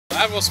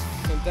That was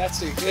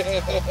fantastic.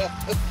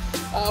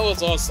 That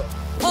was awesome.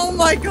 Oh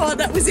my god,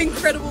 that was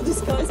incredible.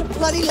 This guy's a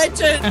bloody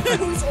legend. It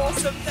was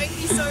awesome. Thank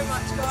you so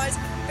much, guys.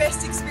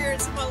 Best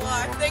experience of my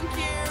life. Thank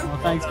you. Well,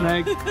 thanks,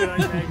 Meg.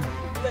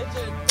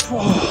 Legend.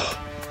 Oh,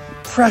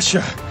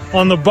 pressure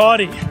on the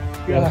body.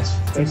 Gosh,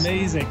 it's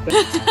amazing.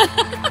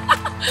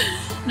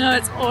 No,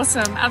 it's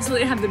awesome.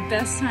 Absolutely had the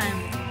best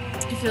time.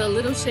 You feel a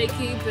little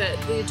shaky, but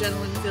the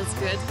adrenaline feels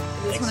good.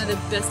 It's one of the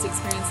best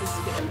experiences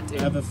you could ever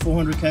do. Over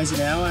 400 k's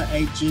an hour,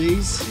 8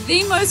 Gs.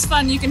 The most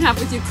fun you can have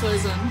with your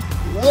clothes on.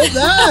 Well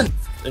done!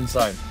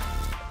 Insane.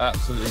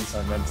 Absolutely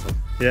insane, mental.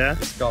 Yeah?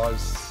 This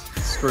guy's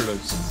screw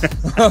loose.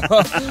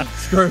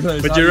 Screw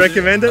loose. Would you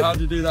recommend it?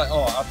 How'd you do that?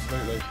 Oh,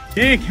 absolutely.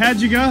 Nick,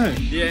 how'd you go?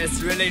 Yeah, it's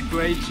really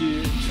great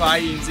to try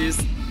in this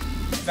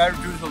very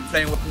beautiful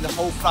plane. In the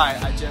whole flight,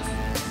 I just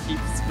keep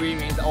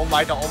screaming, oh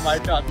my god, oh my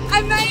god.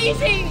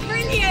 Amazing,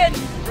 brilliant,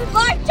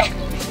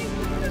 life-changing.